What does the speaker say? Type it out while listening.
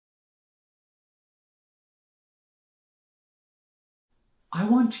I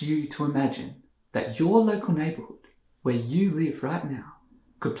want you to imagine that your local neighbourhood, where you live right now,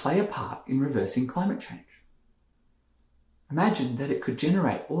 could play a part in reversing climate change. Imagine that it could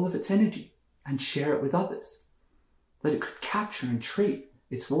generate all of its energy and share it with others, that it could capture and treat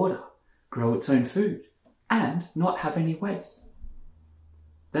its water, grow its own food, and not have any waste,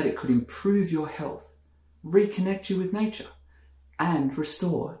 that it could improve your health, reconnect you with nature, and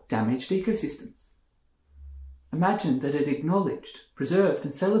restore damaged ecosystems. Imagine that it acknowledged, preserved,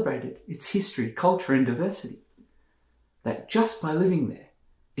 and celebrated its history, culture, and diversity, that just by living there,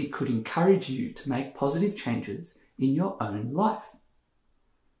 it could encourage you to make positive changes in your own life.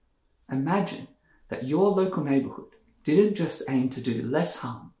 Imagine that your local neighbourhood didn't just aim to do less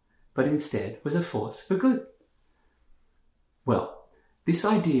harm, but instead was a force for good. Well, this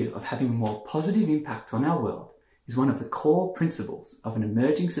idea of having a more positive impact on our world is one of the core principles of an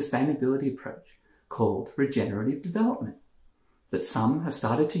emerging sustainability approach called regenerative development that some have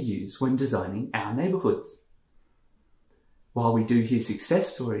started to use when designing our neighbourhoods. While we do hear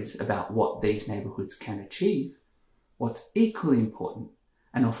success stories about what these neighbourhoods can achieve, what's equally important,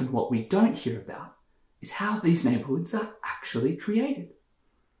 and often what we don't hear about, is how these neighbourhoods are actually created.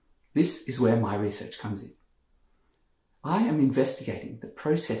 This is where my research comes in. I am investigating the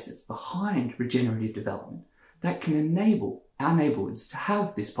processes behind regenerative development that can enable our neighbourhoods to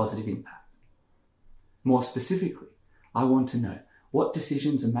have this positive impact. More specifically, I want to know what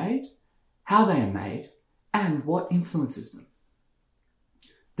decisions are made, how they are made, and what influences them.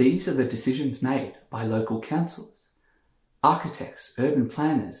 These are the decisions made by local councils, architects, urban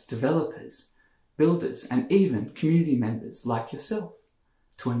planners, developers, builders, and even community members like yourself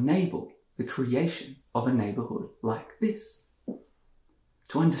to enable the creation of a neighbourhood like this.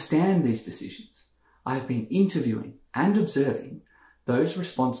 To understand these decisions, I have been interviewing and observing those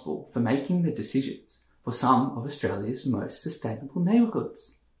responsible for making the decisions for some of Australia's most sustainable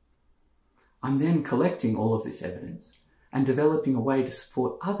neighbourhoods. I'm then collecting all of this evidence and developing a way to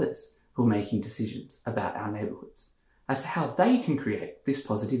support others who are making decisions about our neighbourhoods as to how they can create this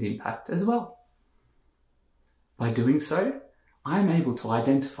positive impact as well. By doing so, I am able to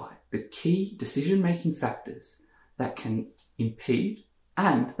identify the key decision-making factors that can impede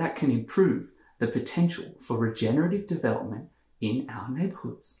and that can improve the potential for regenerative development in our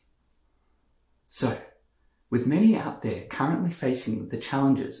neighbourhoods. So, with many out there currently facing the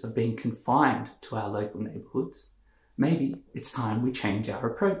challenges of being confined to our local neighbourhoods, maybe it's time we change our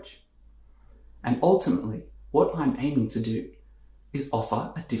approach. And ultimately, what I'm aiming to do is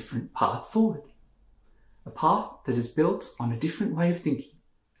offer a different path forward. A path that is built on a different way of thinking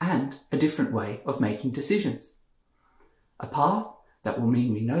and a different way of making decisions. A path that will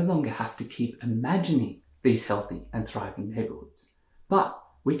mean we no longer have to keep imagining these healthy and thriving neighbourhoods, but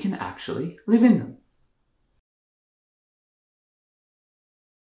we can actually live in them.